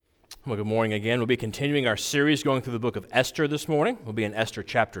Well, good morning again. We'll be continuing our series going through the book of Esther this morning. We'll be in Esther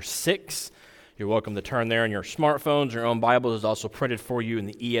chapter 6. You're welcome to turn there in your smartphones. Your own Bible is also printed for you in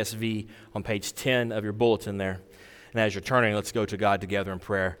the ESV on page 10 of your bulletin there. And as you're turning, let's go to God together in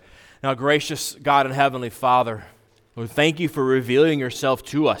prayer. Now, gracious God and Heavenly Father, Lord, thank you for revealing yourself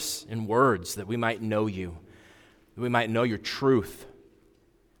to us in words that we might know you, that we might know your truth,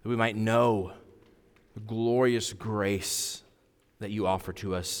 that we might know the glorious grace that you offer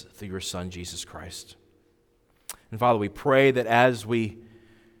to us through your Son, Jesus Christ. And Father, we pray that as we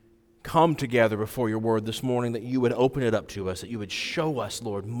come together before your word this morning, that you would open it up to us, that you would show us,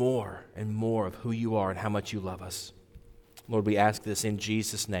 Lord, more and more of who you are and how much you love us. Lord, we ask this in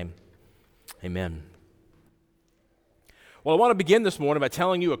Jesus' name. Amen. Well, I want to begin this morning by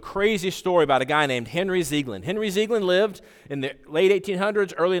telling you a crazy story about a guy named Henry Zeeland. Henry Zeeland lived in the late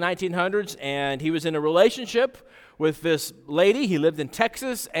 1800s, early 1900s, and he was in a relationship with this lady. He lived in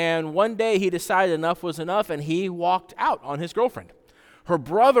Texas, and one day he decided enough was enough, and he walked out on his girlfriend. Her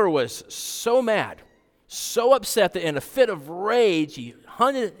brother was so mad, so upset that in a fit of rage, he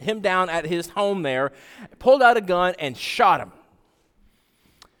hunted him down at his home there, pulled out a gun, and shot him.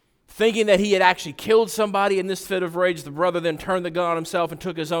 Thinking that he had actually killed somebody in this fit of rage, the brother then turned the gun on himself and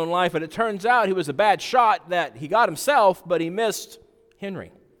took his own life. But it turns out he was a bad shot, that he got himself, but he missed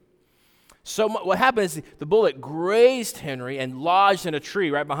Henry. So what happened is the bullet grazed Henry and lodged in a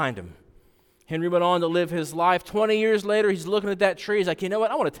tree right behind him. Henry went on to live his life. 20 years later, he's looking at that tree. He's like, you know what?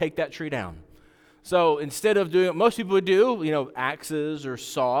 I want to take that tree down. So instead of doing what most people would do, axes or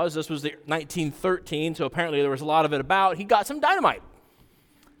saws, this was the 1913, so apparently there was a lot of it about. He got some dynamite,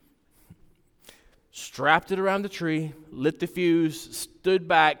 strapped it around the tree, lit the fuse, stood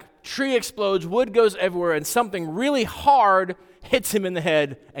back, tree explodes, wood goes everywhere, and something really hard hits him in the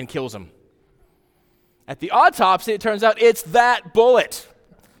head and kills him. At the autopsy, it turns out it's that bullet.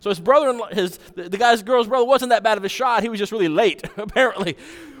 So his brother-in-law, the girl's brother, wasn't that bad of a shot. He was just really late, apparently.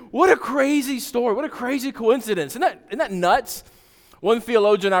 What a crazy story. What a crazy coincidence. Isn't that nuts? One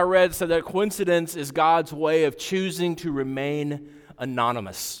theologian I read said that coincidence is God's way of choosing to remain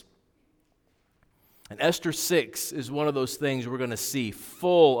anonymous. And Esther 6 is one of those things we're going to see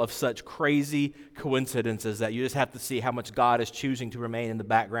full of such crazy coincidences that you just have to see how much God is choosing to remain in the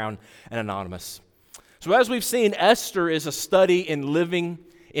background and anonymous. So as we've seen, Esther is a study in living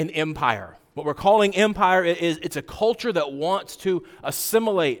in empire. What we're calling empire is it's a culture that wants to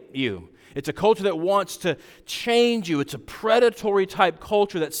assimilate you. It's a culture that wants to change you. It's a predatory type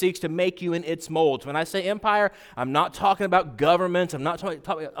culture that seeks to make you in its molds. When I say empire, I'm not talking about government. I'm talking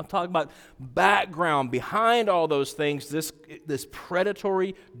about background behind all those things. This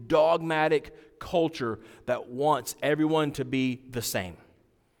predatory, dogmatic culture that wants everyone to be the same.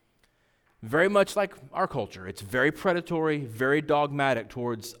 Very much like our culture. It's very predatory, very dogmatic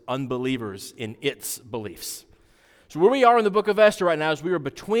towards unbelievers in its beliefs. So where we are in the book of Esther right now is we are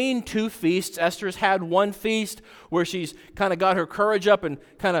between two feasts. Esther's had one feast where she's kind of got her courage up and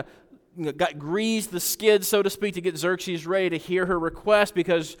kind of got greased the skids, so to speak, to get Xerxes ready to hear her request,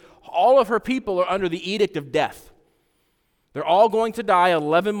 because all of her people are under the edict of death. They're all going to die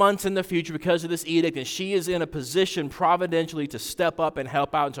 11 months in the future because of this edict, and she is in a position providentially to step up and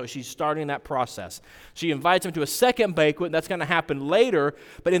help out, and so she's starting that process. She invites him to a second banquet, and that's going to happen later,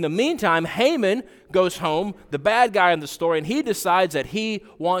 but in the meantime, Haman goes home, the bad guy in the story, and he decides that he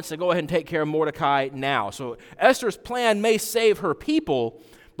wants to go ahead and take care of Mordecai now. So Esther's plan may save her people,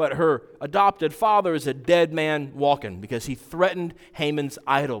 but her adopted father is a dead man walking because he threatened Haman's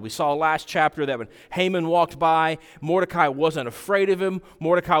idol. We saw last chapter that when Haman walked by, Mordecai wasn't afraid of him.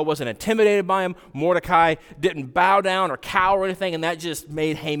 Mordecai wasn't intimidated by him. Mordecai didn't bow down or cower or anything, and that just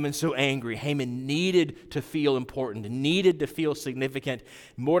made Haman so angry. Haman needed to feel important, needed to feel significant.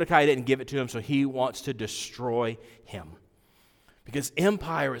 Mordecai didn't give it to him, so he wants to destroy him. Because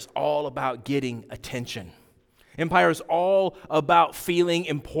empire is all about getting attention. Empire is all about feeling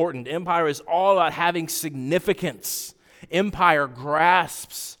important. Empire is all about having significance. Empire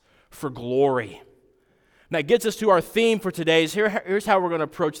grasps for glory. And that gets us to our theme for today. Here's how we're going to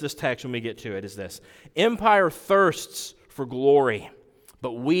approach this text when we get to it, is this. Empire thirsts for glory,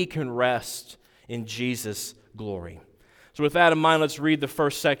 but we can rest in Jesus' glory. So with that in mind, let's read the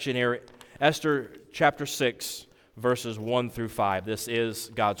first section here. Esther chapter 6, verses 1 through 5. This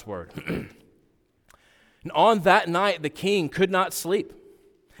is God's word. And on that night the king could not sleep,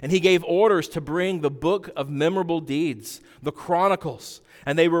 and he gave orders to bring the book of memorable deeds, the Chronicles,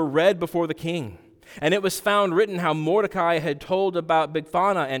 and they were read before the king. And it was found written how Mordecai had told about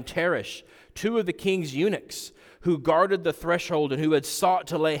Bigthana and Teresh, two of the king's eunuchs, who guarded the threshold and who had sought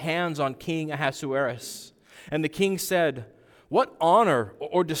to lay hands on King Ahasuerus. And the king said, What honor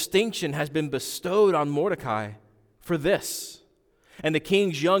or distinction has been bestowed on Mordecai for this? And the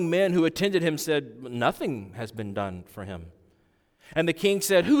king's young men who attended him said, nothing has been done for him. And the king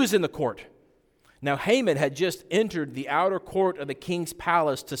said, who is in the court? Now Haman had just entered the outer court of the king's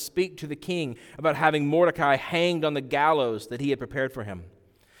palace to speak to the king about having Mordecai hanged on the gallows that he had prepared for him.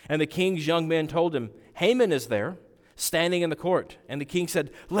 And the king's young men told him, Haman is there, standing in the court. And the king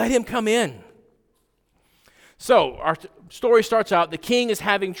said, let him come in. So our story starts out, the king is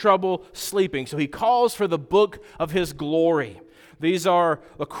having trouble sleeping, so he calls for the book of his glory. These are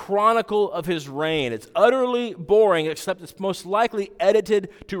the chronicle of his reign. It's utterly boring, except it's most likely edited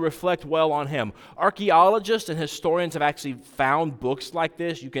to reflect well on him. Archaeologists and historians have actually found books like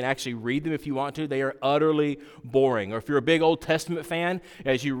this. You can actually read them if you want to. They are utterly boring. Or if you're a big Old Testament fan,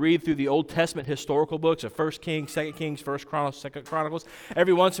 as you read through the Old Testament historical books of 1 Kings, 2 Kings, 1 Chronicles, 2 Chronicles,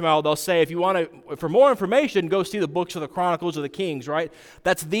 every once in a while they'll say, if you want to, for more information, go see the books of the Chronicles of the Kings, right?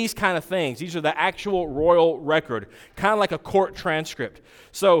 That's these kind of things. These are the actual royal record, kind of like a court transcript.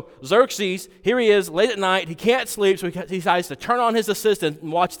 So Xerxes, here he is late at night. He can't sleep, so he decides to turn on his assistant and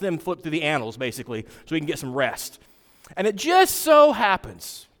watch them flip through the annals, basically, so he can get some rest. And it just so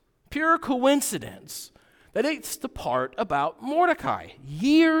happens, pure coincidence, that it's the part about Mordecai,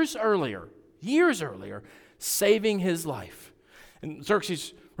 years earlier, saving his life. And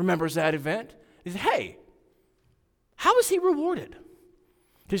Xerxes remembers that event. He says, hey, how is he rewarded?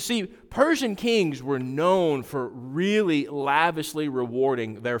 You see, Persian kings were known for really lavishly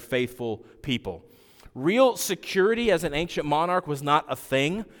rewarding their faithful people. Real security as an ancient monarch was not a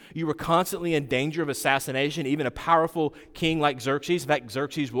thing. You were constantly in danger of assassination, even a powerful king like Xerxes. In fact,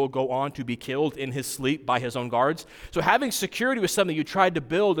 Xerxes will go on to be killed in his sleep by his own guards. So having security was something you tried to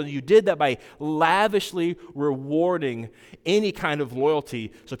build, and you did that by lavishly rewarding any kind of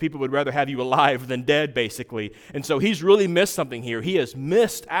loyalty, so people would rather have you alive than dead, basically. And so he's really missed something here. He has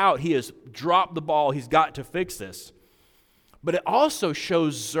missed out. He has dropped the ball. He's got to fix this. But it also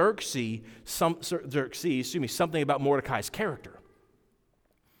shows Xerxes something about Mordecai's character.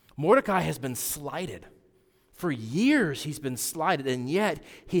 Mordecai has been slighted. For years he's been slighted, and yet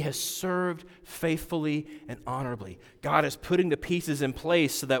he has served faithfully and honorably. God is putting the pieces in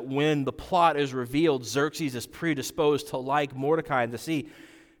place so that when the plot is revealed, Xerxes is predisposed to like Mordecai and to see,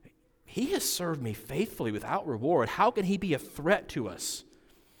 he has served me faithfully without reward. How can he be a threat to us?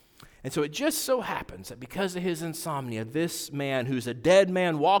 And so it just so happens that because of his insomnia, this man who's a dead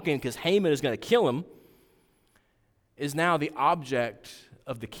man walking because Haman is going to kill him is now the object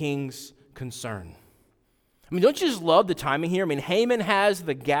of the king's concern. I mean, don't you just love the timing here? I mean, Haman has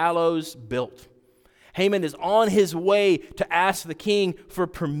the gallows built. Haman is on his way to ask the king for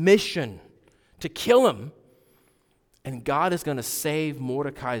permission to kill him. And God is going to save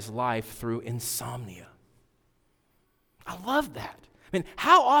Mordecai's life through insomnia. I love that. I mean,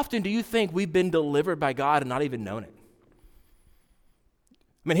 how often do you think we've been delivered by God and not even known it?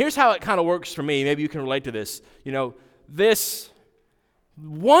 I mean, here's how it kind of works for me. Maybe you can relate to this. You know, this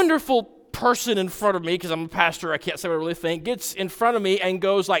wonderful person in front of me, because I'm a pastor, I can't say what I really think, gets in front of me and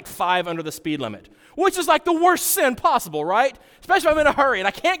goes like 5 under the speed limit, which is like the worst sin possible, right? Especially if I'm in a hurry and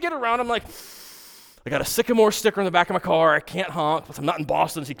I can't get around. I'm like, I got a Sycamore sticker in the back of my car. I can't honk. But I'm not in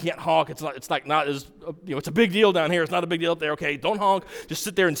Boston, so you can't honk. It's a big deal down here. It's not a big deal up there. Okay, don't honk. Just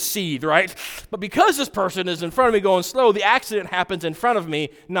sit there and seethe, right? But because this person is in front of me going slow, the accident happens in front of me,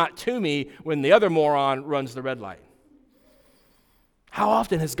 not to me, when the other moron runs the red light. How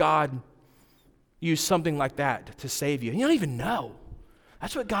often has God used something like that to save you? And you don't even know.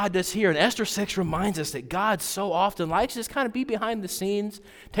 That's what God does here. And Esther 6 reminds us that God so often likes to just kind of be behind the scenes,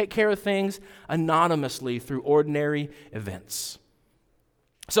 take care of things anonymously through ordinary events.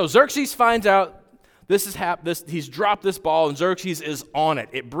 So Xerxes finds out he's dropped this ball, and Xerxes is on it.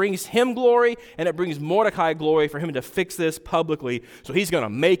 It brings him glory, and it brings Mordecai glory for him to fix this publicly. So he's going to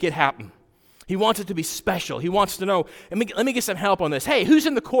make it happen. He wants it to be special. He wants to know, let me get some help on this. Hey, who's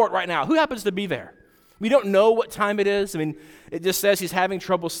in the court right now? Who happens to be there? We don't know what time it is. I mean, it just says he's having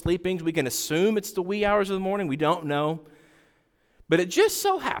trouble sleeping. We can assume it's the wee hours of the morning. We don't know. But it just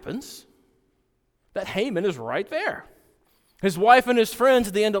so happens that Haman is right there. His wife and his friends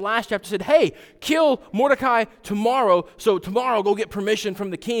at the end of last chapter said, hey, kill Mordecai tomorrow, so tomorrow go get permission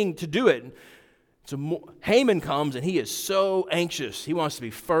from the king to do it. So Haman comes, and he is so anxious. He wants to be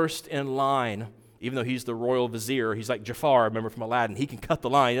first in line. Even though he's the royal vizier, he's like Jafar, remember from Aladdin. He can cut the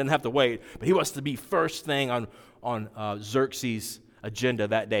line. He doesn't have to wait. But he wants to be first thing on Xerxes' agenda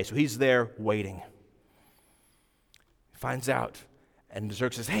that day. So he's there waiting. He finds out, and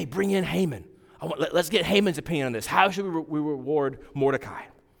Xerxes says, hey, bring in Haman. Let's get Haman's opinion on this. How should we reward Mordecai?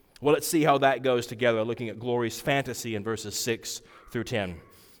 Well, let's see how that goes together, looking at glory's fantasy in verses 6 through 10.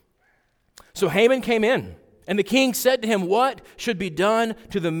 So Haman came in, and the king said to him, "What should be done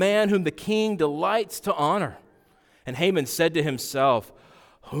to the man whom the king delights to honor?" And Haman said to himself,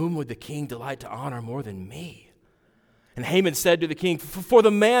 "Whom would the king delight to honor more than me?" And Haman said to the king, "For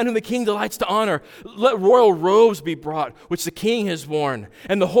the man whom the king delights to honor, let royal robes be brought, which the king has worn,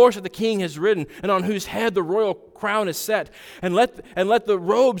 and the horse that the king has ridden, and on whose head the royal crown is set. And let the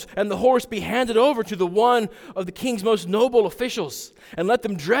robes and the horse be handed over to the one of the king's most noble officials. And let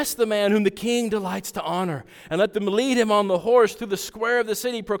them dress the man whom the king delights to honor. And let them lead him on the horse through the square of the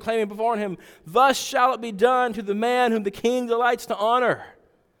city, proclaiming before him, 'Thus shall it be done to the man whom the king delights to honor.'"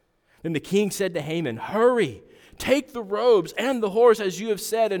 Then the king said to Haman, "Hurry, take the robes and the horse as you have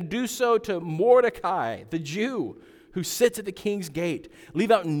said, and do so to Mordecai, the Jew, who sits at the king's gate.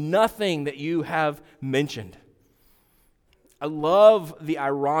 Leave out nothing that you have mentioned." I love the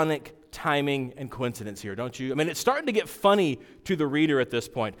ironic timing and coincidence here, don't you? I mean, it's starting to get funny to the reader at this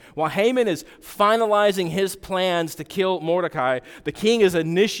point. While Haman is finalizing his plans to kill Mordecai, the king is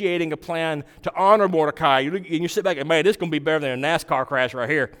initiating a plan to honor Mordecai. And you sit back and, man, this is going to be better than a NASCAR crash right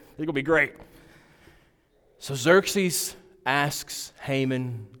here. It's going to be great. So Xerxes asks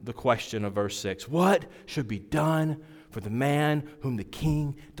Haman the question of verse 6. What should be done for the man whom the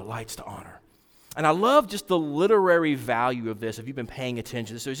king delights to honor? And I love just the literary value of this, if you've been paying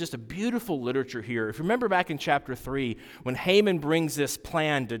attention. So it's just a beautiful literature here. If you remember back in chapter 3, when Haman brings this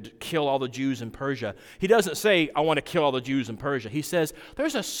plan to kill all the Jews in Persia, he doesn't say, "I want to kill all the Jews in Persia." He says,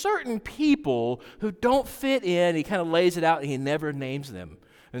 there's a certain people who don't fit in. He kind of lays it out, and he never names them.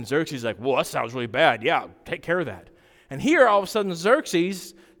 And Xerxes is like, "Well, that sounds really bad. Yeah, take care of that." And here, all of a sudden,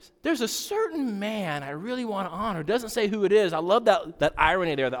 Xerxes, there's a certain man I really want to honor. Doesn't say who it is. I love that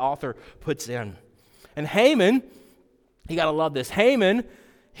irony there the author puts in. And Haman, you got to love this. Haman,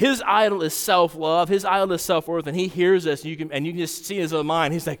 his idol is self-love. His idol is self-worth. And he hears this, and you can just see his own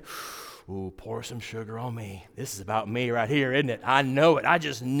mind. He's like, "Ooh, pour some sugar on me. This is about me right here, isn't it? I know it. I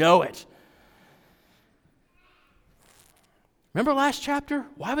just know it." Remember last chapter?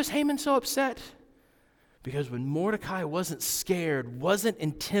 Why was Haman so upset? Because when Mordecai wasn't scared, wasn't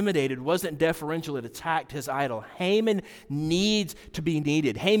intimidated, wasn't deferential, it attacked his idol. Haman needs to be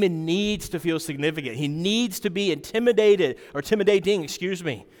needed. Haman needs to feel significant. He needs to be intimidating.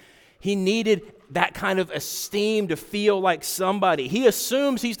 He needed that kind of esteem to feel like somebody. He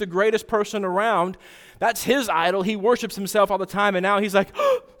assumes he's the greatest person around. That's his idol. He worships himself all the time, and now he's like,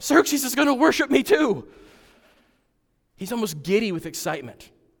 "Oh, Xerxes is going to worship me too." He's almost giddy with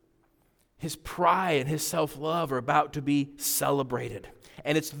excitement. His pride and his self-love are about to be celebrated.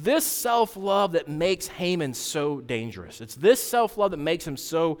 And it's this self-love that makes Haman so dangerous. It's this self-love that makes him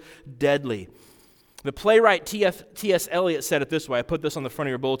so deadly. The playwright T.S. Eliot said it this way. I put this on the front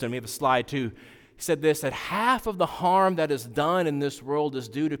of your bulletin. We have a slide too. He said this, that half of the harm that is done in this world is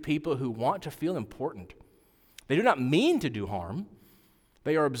due to people who want to feel important. They do not mean to do harm.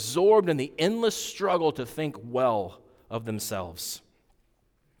 They are absorbed in the endless struggle to think well of themselves.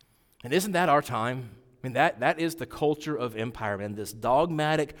 And isn't that our time? I mean, that is the culture of empire, man. This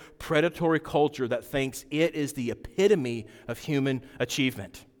dogmatic, predatory culture that thinks it is the epitome of human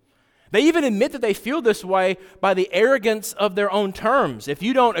achievement. They even admit that they feel this way by the arrogance of their own terms. If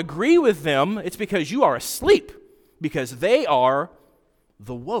you don't agree with them, it's because you are asleep, because they are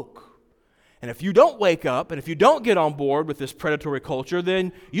the woke. And if you don't wake up, and if you don't get on board with this predatory culture,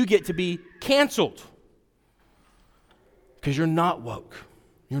 then you get to be canceled, because you're not woke.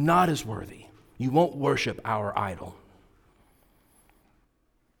 You're not as worthy. You won't worship our idol.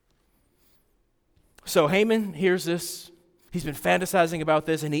 So Haman hears this. He's been fantasizing about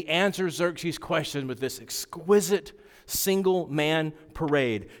this, and he answers Xerxes' question with this exquisite single-man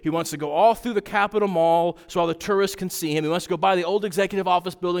parade. He wants to go all through the Capitol Mall so all the tourists can see him. He wants to go by the old executive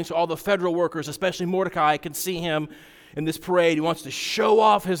office building so all the federal workers, especially Mordecai, can see him in this parade. He wants to show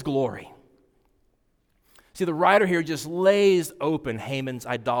off his glory. See, the writer here just lays open Haman's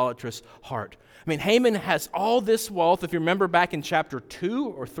idolatrous heart. I mean, Haman has all this wealth. If you remember back in chapter 2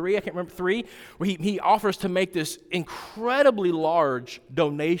 or 3, I can't remember, 3, where he offers to make this incredibly large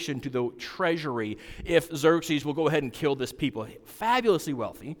donation to the treasury if Xerxes will go ahead and kill this people. Fabulously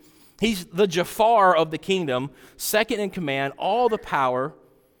wealthy. He's the Jafar of the kingdom, second in command, all the power.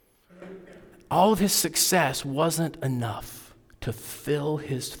 All of his success wasn't enough to fill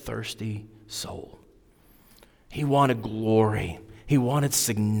his thirsty soul. He wanted glory. He wanted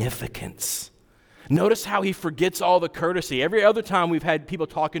significance. Notice how he forgets all the courtesy. Every other time we've had people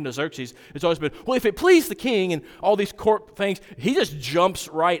talking to Xerxes, it's always been, well, if it please the king and all these court things, he just jumps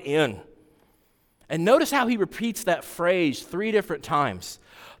right in. And notice how he repeats that phrase 3 different times.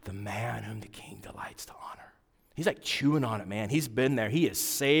 The man whom the king delights to honor. He's like chewing on it, man. He's been there. He is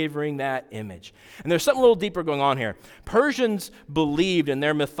savoring that image. And there's something a little deeper going on here. Persians believed in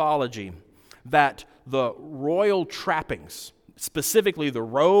their mythology that the royal trappings, specifically the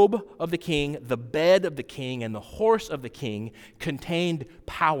robe of the king, the bed of the king, and the horse of the king, contained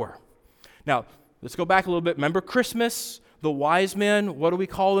power. Now, let's go back a little bit. Remember Christmas? The wise men, what do we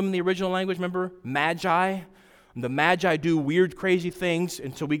call them in the original language? Remember? Magi. The Magi do weird, crazy things,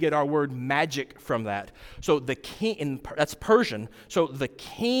 and so we get our word magic from that. So the king, that's Persian, so the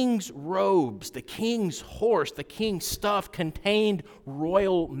king's robes, the king's horse, the king's stuff contained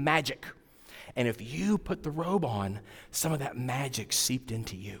royal magic. And if you put the robe on, some of that magic seeped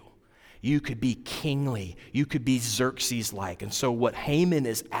into you. You could be kingly. You could be Xerxes-like. And so what Haman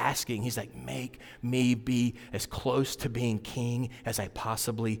is asking, he's like, make me be as close to being king as I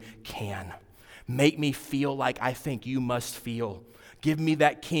possibly can. Make me feel like I think you must feel. Give me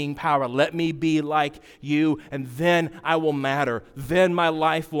that king power. Let me be like you, and then I will matter. Then my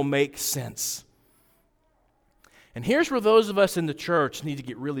life will make sense. And here's where those of us in the church need to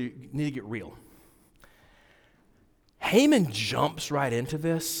get real. Haman jumps right into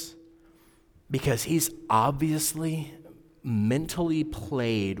this because he's obviously mentally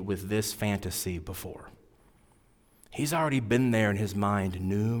played with this fantasy before. He's already been there in his mind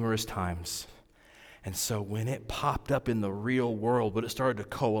numerous times. And so when it popped up in the real world, when it started to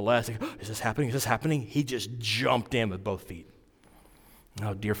coalesce, like, oh, is this happening? Is this happening? He just jumped in with both feet.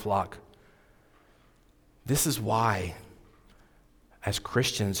 Oh, dear flock, this is why, as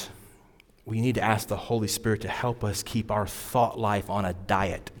Christians, we need to ask the Holy Spirit to help us keep our thought life on a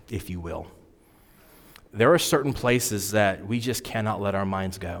diet, if you will. There are certain places that we just cannot let our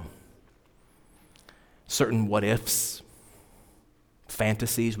minds go. Certain what-ifs,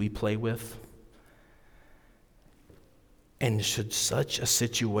 fantasies we play with. And should such a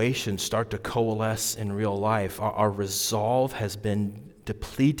situation start to coalesce in real life, our resolve has been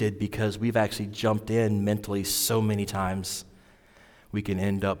depleted because we've actually jumped in mentally so many times, we can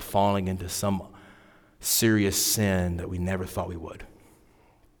end up falling into some serious sin that we never thought we would.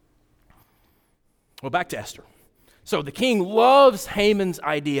 Well, back to Esther. So the king loves Haman's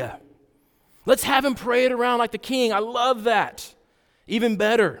idea. Let's have him parade around like the king. I love that. Even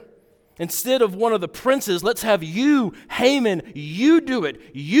better. Instead of one of the princes, let's have you, Haman, you do it.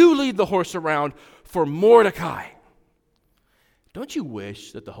 You lead the horse around for Mordecai. Don't you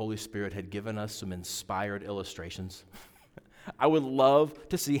wish that the Holy Spirit had given us some inspired illustrations? I would love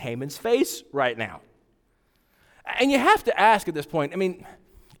to see Haman's face right now. And you have to ask at this point,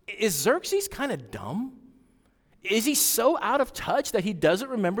 is Xerxes kind of dumb? Is he so out of touch that he doesn't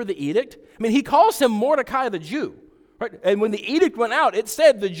remember the edict? He calls him Mordecai the Jew. Right? And when the edict went out, it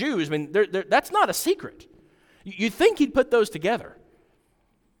said the Jews. That's not a secret. You'd think he'd put those together.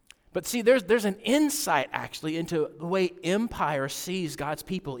 But see, there's an insight actually into the way empire sees God's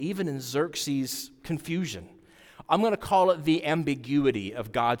people, even in Xerxes' confusion. I'm going to call it the ambiguity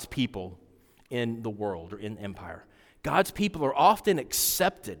of God's people in the world or in empire. God's people are often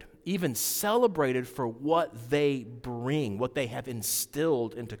accepted, even celebrated for what they bring, what they have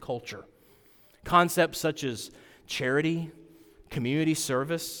instilled into culture. Concepts such as charity, community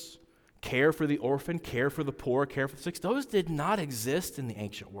service, care for the orphan, care for the poor, care for the sick, those did not exist in the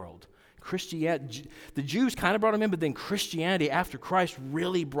ancient world. Christianity, the Jews kind of brought them in, but then Christianity after Christ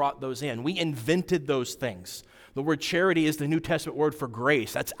really brought those in. We invented those things. The word charity is the New Testament word for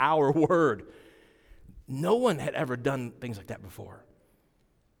grace. That's our word. No one had ever done things like that before.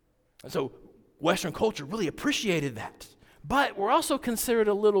 And so Western culture really appreciated that. But we're also considered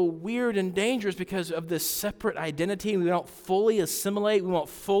a little weird and dangerous because of this separate identity. We don't fully assimilate. We won't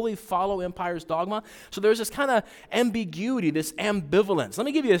fully follow empire's dogma. So there's this kind of ambiguity, this ambivalence. Let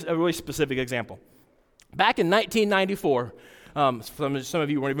me give you a really specific example. Back in 1994, some of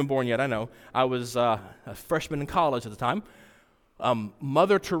you weren't even born yet, I know. I was a freshman in college at the time.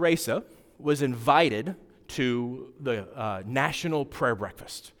 Mother Teresa was invited to the National Prayer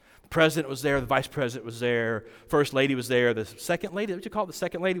Breakfast. The president was there, the vice president was there, first lady was there, the second lady, what you call it, the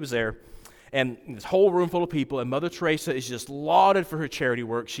second lady was there, and this whole room full of people, and Mother Teresa is just lauded for her charity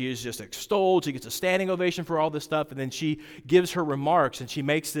work. She is just extolled. She gets a standing ovation for all this stuff, and then she gives her remarks, and she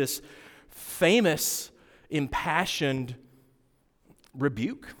makes this famous, impassioned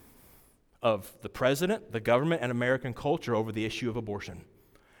rebuke of the president, the government, and American culture over the issue of abortion.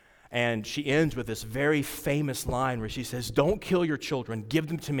 And she ends with this very famous line where she says, "Don't kill your children. Give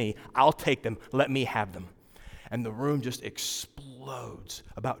them to me. I'll take them. Let me have them." And the room just explodes.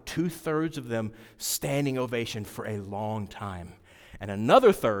 About 2/3 of them standing ovation for a long time. And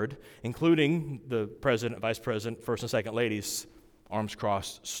another third, including the president, vice president, first and second ladies, arms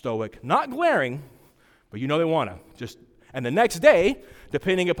crossed, stoic, not glaring, but you know they want to. And the next day,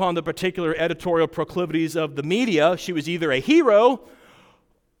 depending upon the particular editorial proclivities of the media, she was either a hero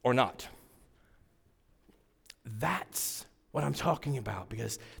or not. That's what I'm talking about,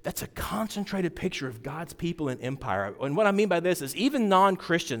 because that's a concentrated picture of God's people and empire. And what I mean by this is even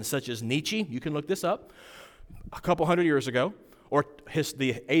non-Christians such as Nietzsche, you can look this up, a couple hundred years ago, or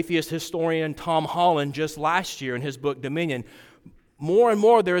the atheist historian Tom Holland just last year in his book Dominion, more and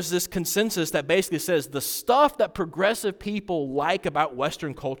more there is this consensus that basically says the stuff that progressive people like about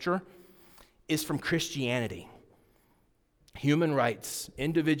Western culture is from Christianity. Human rights,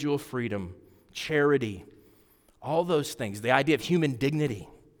 individual freedom, charity, all those things, the idea of human dignity,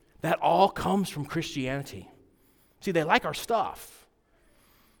 that all comes from Christianity. See, they like our stuff,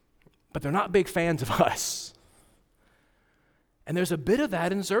 but they're not big fans of us. And there's a bit of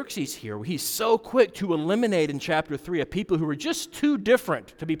that in Xerxes here, where he's so quick to eliminate in chapter 3 a people who were just too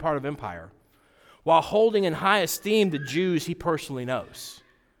different to be part of empire, while holding in high esteem the Jews he personally knows.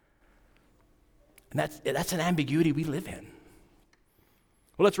 And that's an ambiguity we live in.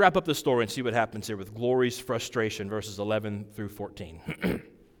 Well, let's wrap up the story and see what happens here with Glory's frustration, verses 11 through 14.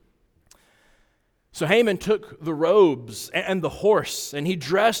 So Haman took the robes and the horse, and he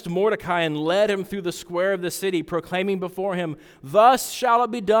dressed Mordecai and led him through the square of the city, proclaiming before him, "Thus shall it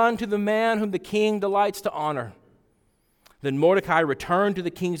be done to the man whom the king delights to honor." Then Mordecai returned to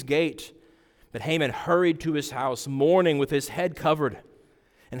the king's gate, but Haman hurried to his house, mourning with his head covered.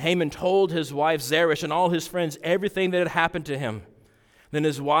 And Haman told his wife Zeresh and all his friends everything that had happened to him. Then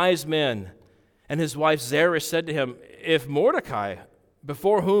his wise men and his wife Zeresh said to him, "If Mordecai,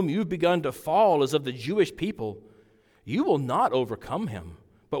 before whom you've begun to fall, is of the Jewish people, you will not overcome him,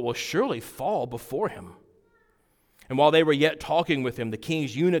 but will surely fall before him." And while they were yet talking with him, the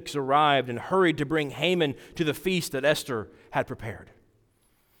king's eunuchs arrived and hurried to bring Haman to the feast that Esther had prepared.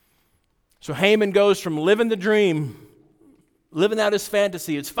 So Haman goes from living the dream, living out his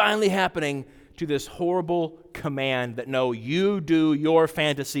fantasy, it's finally happening, to this horrible command that no, you do your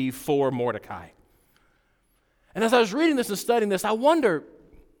fantasy for Mordecai. And as I was reading this and studying this, I wonder,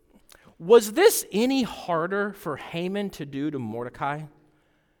 was this any harder for Haman to do to Mordecai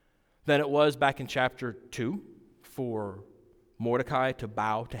than it was back in chapter 2 for Mordecai to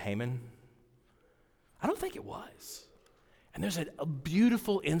bow to Haman? I don't think it was. And there's a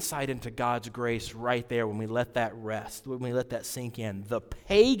beautiful insight into God's grace right there when we let that rest, when we let that sink in. The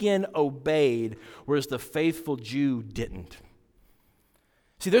pagan obeyed, whereas the faithful Jew didn't.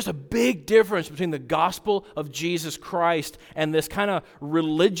 See, there's a big difference between the gospel of Jesus Christ and this kind of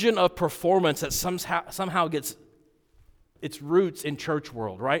religion of performance that somehow gets its roots in church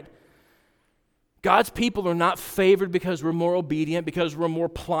world, right? God's people are not favored because we're more obedient, because we're more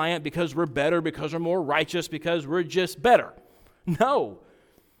pliant, because we're better, because we're more righteous, because we're just better. No.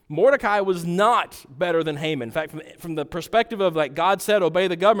 Mordecai was not better than Haman. In fact, from the perspective of like God said, obey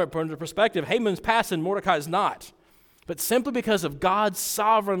the government, from the perspective, Haman's passing, Mordecai's not. But simply because of God's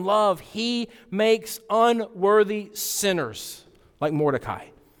sovereign love, he makes unworthy sinners like Mordecai,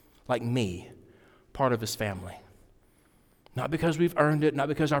 like me, part of his family. Not because we've earned it, not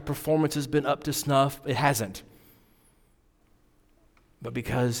because our performance has been up to snuff. It hasn't. But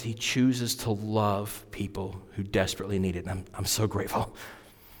because he chooses to love people who desperately need it. And I'm so grateful.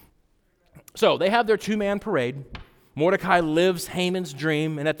 So they have their two-man parade. Mordecai lives Haman's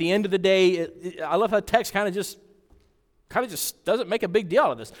dream. And at the end of the day, I love how the text kind of just doesn't make a big deal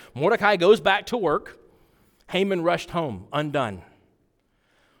out of this. Mordecai goes back to work. Haman rushed home, undone.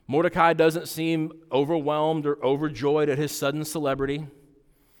 Mordecai doesn't seem overwhelmed or overjoyed at his sudden celebrity.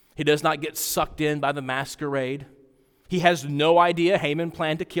 He does not get sucked in by the masquerade. He has no idea Haman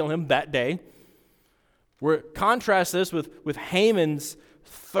planned to kill him that day. Contrast this with Haman's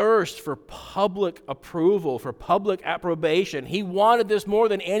thirst for public approval, for public approbation. He wanted this more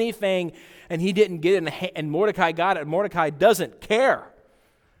than anything, and he didn't get it, and Mordecai got it. Mordecai doesn't care.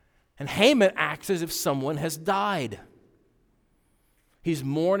 And Haman acts as if someone has died. He's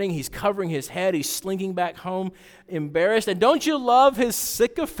mourning, he's covering his head, he's slinking back home, embarrassed. And don't you love his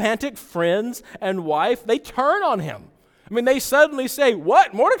sycophantic friends and wife? They turn on him. I mean, they suddenly say,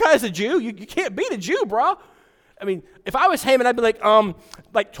 "What? Mordecai's a Jew? You can't beat a Jew, bro." I mean, if I was Haman, I'd be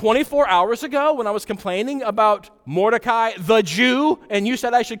like 24 hours ago when I was complaining about Mordecai, the Jew, and you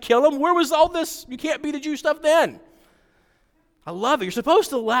said I should kill him, where was all this "you can't beat a Jew" stuff then? I love it. You're supposed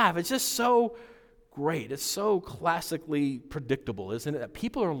to laugh. It's just so great. It's so classically predictable, isn't it? That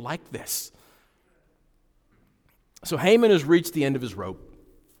people are like this. So Haman has reached the end of his rope.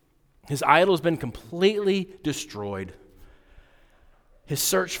 His idol has been completely destroyed. His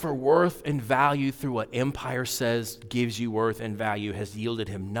search for worth and value through what empire says gives you worth and value has yielded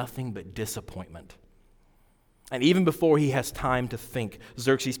him nothing but disappointment. And even before he has time to think,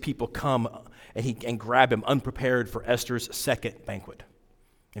 Xerxes' people come and grab him unprepared for Esther's second banquet.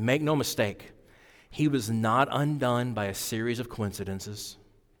 And make no mistake, he was not undone by a series of coincidences,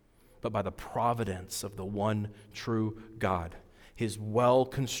 but by the providence of the one true God. His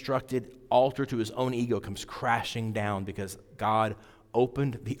well-constructed altar to his own ego comes crashing down because God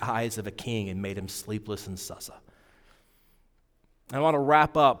opened the eyes of a king and made him sleepless in Susa. I want to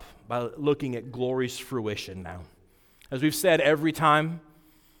wrap up by looking at glory's fruition now. As we've said every time,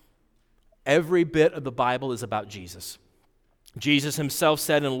 every bit of the Bible is about Jesus. Jesus himself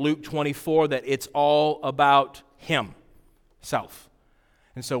said in Luke 24 that it's all about himself.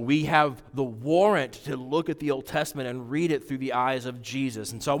 And so we have the warrant to look at the Old Testament and read it through the eyes of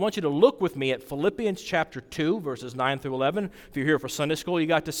Jesus. And so I want you to look with me at Philippians chapter 2, verses 9 through 11. If you're here for Sunday school, you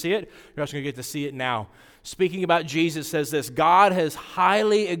got to see it. You're also going to get to see it now. Speaking about Jesus says this, God has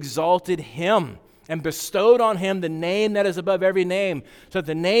highly exalted him and bestowed on him the name that is above every name, so that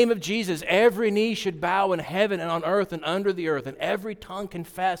the name of Jesus, every knee should bow in heaven and on earth and under the earth, and every tongue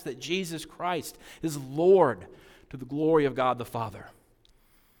confess that Jesus Christ is Lord, to the glory of God the Father.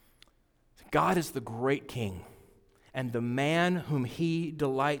 God is the great King, and the man whom he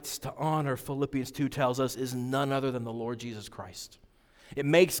delights to honor, Philippians 2 tells us, is none other than the Lord Jesus Christ. It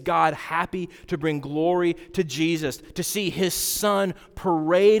makes God happy to bring glory to Jesus, to see his Son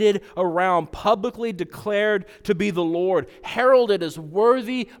paraded around, publicly declared to be the Lord, heralded as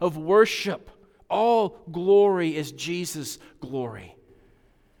worthy of worship. All glory is Jesus' glory.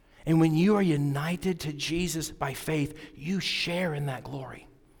 And when you are united to Jesus by faith, you share in that glory.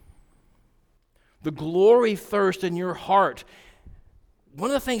 The glory thirst in your heart. One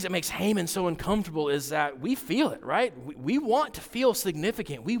of the things that makes Haman so uncomfortable is that we feel it, right? We want to feel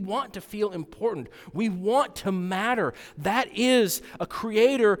significant. We want to feel important. We want to matter. That is a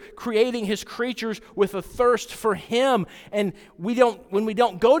creator creating his creatures with a thirst for him. And when we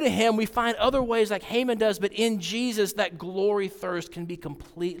don't go to him, we find other ways like Haman does, but in Jesus, that glory thirst can be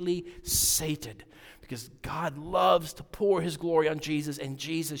completely sated. Because God loves to pour his glory on Jesus, and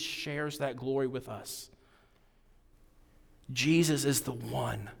Jesus shares that glory with us. Jesus is the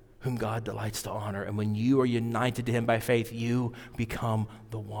one whom God delights to honor, and when you are united to him by faith, you become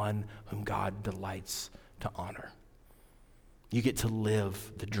the one whom God delights to honor. You get to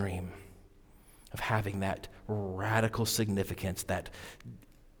live the dream of having that radical significance, that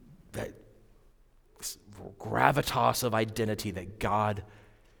gravitas of identity that God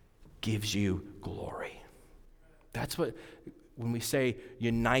gives you glory. That's what, when we say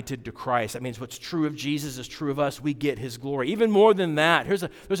united to Christ, that means what's true of Jesus is true of us. We get his glory. Even more than that,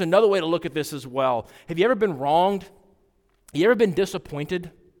 there's another way to look at this as well. Have you ever been wronged? Have you ever been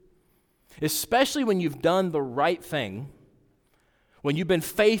disappointed? Especially when you've done the right thing, when you've been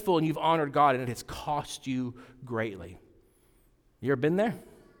faithful and you've honored God and it has cost you greatly. You ever been there?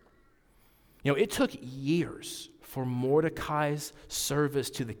 You know, it took years for Mordecai's service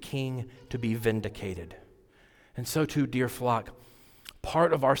to the king to be vindicated. And so too, dear flock,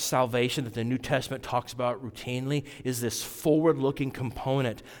 part of our salvation that the New Testament talks about routinely is this forward-looking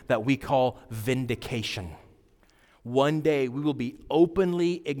component that we call vindication. One day we will be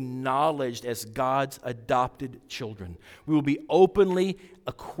openly acknowledged as God's adopted children. We will be openly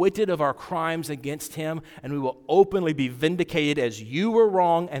acquitted of our crimes against him, and we will openly be vindicated as you were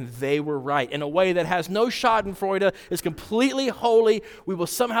wrong and they were right. In a way that has no schadenfreude, is completely holy. We will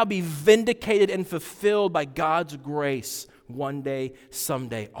somehow be vindicated and fulfilled by God's grace one day,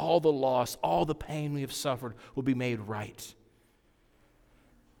 someday. All the loss, all the pain we have suffered will be made right.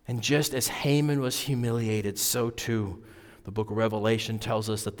 And just as Haman was humiliated, so too the book of Revelation tells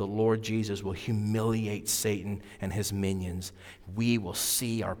us that the Lord Jesus will humiliate Satan and his minions. We will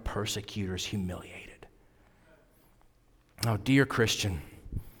see our persecutors humiliated. Now, dear Christian,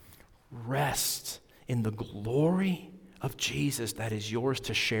 rest in the glory of Jesus that is yours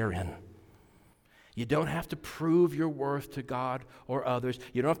to share in. You don't have to prove your worth to God or others.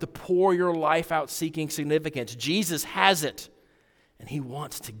 You don't have to pour your life out seeking significance. Jesus has it. And he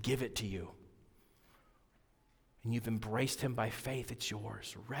wants to give it to you. And you've embraced him by faith, it's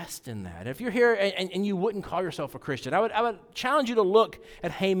yours. Rest in that. If you're here and you wouldn't call yourself a Christian, I would challenge you to look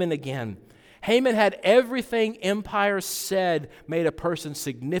at Haman again. Haman had everything empire said made a person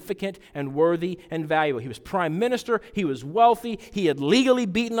significant and worthy and valuable. He was prime minister, he was wealthy, he had legally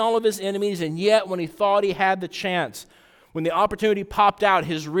beaten all of his enemies, and yet when he thought he had the chance, when the opportunity popped out,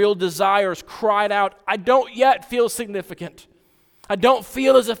 his real desires cried out, I don't yet feel significant. I don't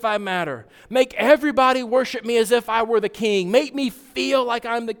feel as if I matter. Make everybody worship me as if I were the king. Make me feel like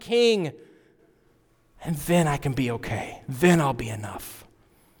I'm the king. And then I can be okay. Then I'll be enough.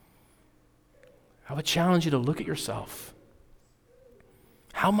 I would challenge you to look at yourself.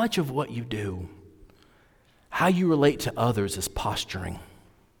 How much of what you do, how you relate to others is posturing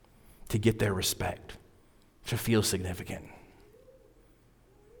to get their respect, to feel significant?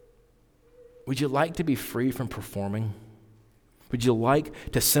 Would you like to be free from performing? Would you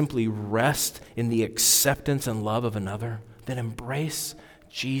like to simply rest in the acceptance and love of another? Then embrace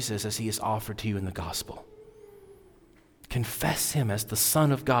Jesus as he is offered to you in the gospel. Confess him as the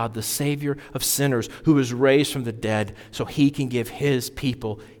Son of God, the Savior of sinners, who was raised from the dead so he can give his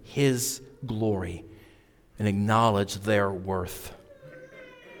people his glory and acknowledge their worth.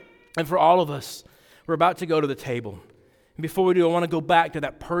 And for all of us, we're about to go to the table. And before we do, I want to go back to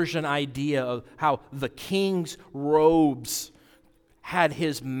that Persian idea of how the king's robes had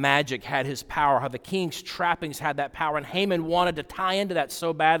his magic, had his power, how the king's trappings had that power, and Haman wanted to tie into that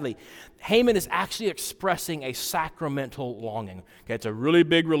so badly. Haman is actually expressing a sacramental longing. Okay, it's a really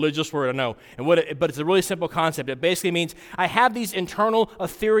big religious word, I know, but it's a really simple concept. It basically means, I have these internal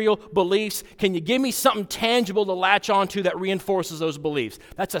ethereal beliefs. Can you give me something tangible to latch onto that reinforces those beliefs?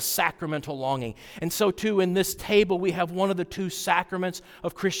 That's a sacramental longing. And so too, in this table, we have one of the two sacraments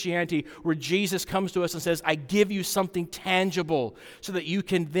of Christianity where Jesus comes to us and says, I give you something tangible so that you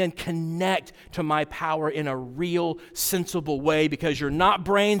can then connect to my power in a real, sensible way, because you're not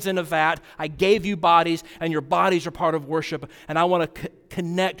brains in a vat. I gave you bodies, and your bodies are part of worship, and I want to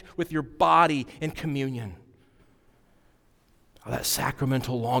connect with your body in communion. That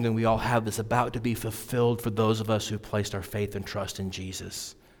sacramental longing we all have is about to be fulfilled for those of us who placed our faith and trust in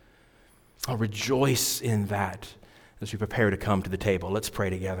Jesus. I'll rejoice in that as we prepare to come to the table. Let's pray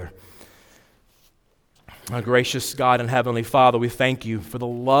together. Our gracious God and Heavenly Father, we thank you for the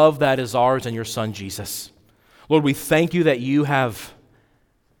love that is ours in your Son, Jesus. Lord, we thank you that you have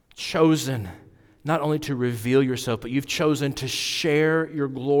chosen not only to reveal yourself, but you've chosen to share your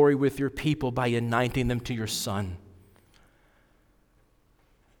glory with your people by uniting them to your Son.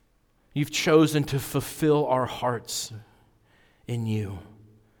 You've chosen to fulfill our hearts in you.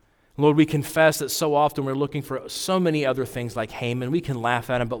 Lord, we confess that so often we're looking for so many other things like Haman. We can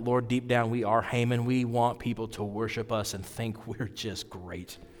laugh at him, but Lord, deep down we are Haman. We want people to worship us and think we're just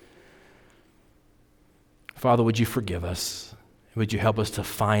great. Father, would you forgive us? Would you help us to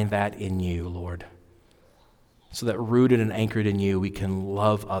find that in you, Lord? So that rooted and anchored in you, we can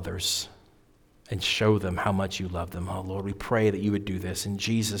love others and show them how much you love them. Oh, Lord, we pray that you would do this. In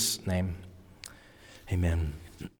Jesus' name, amen.